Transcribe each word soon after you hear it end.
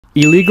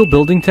Illegal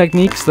building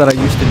techniques that I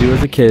used to do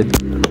as a kid.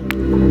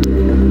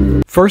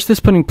 First is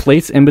putting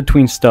plates in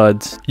between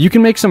studs. You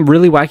can make some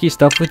really wacky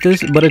stuff with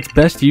this, but its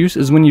best use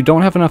is when you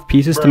don't have enough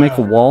pieces to make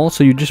a wall,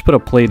 so you just put a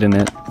plate in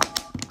it.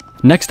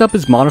 Next up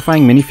is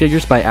modifying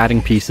minifigures by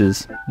adding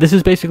pieces. This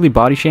is basically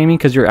body shaming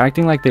because you're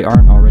acting like they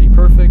aren't already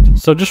perfect,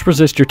 so just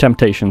resist your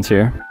temptations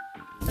here.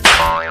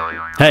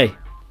 Hey!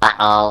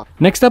 Uh-oh.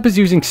 Next up is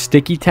using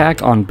sticky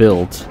tack on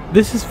builds.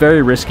 This is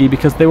very risky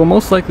because they will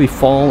most likely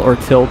fall or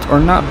tilt or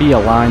not be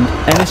aligned,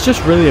 and it's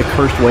just really a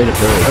cursed way to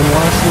build. And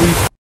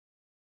lastly,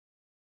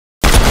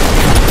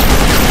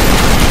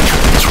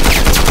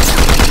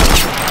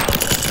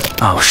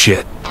 oh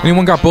shit.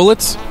 Anyone got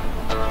bullets?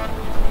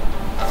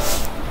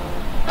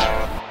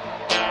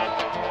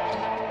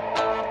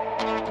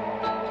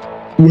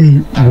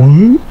 Wait,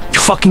 what? You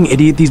fucking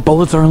idiot, these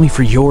bullets are only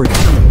for yours.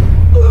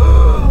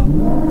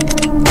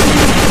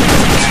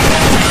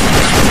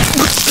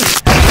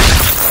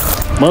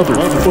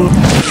 Motherfucker.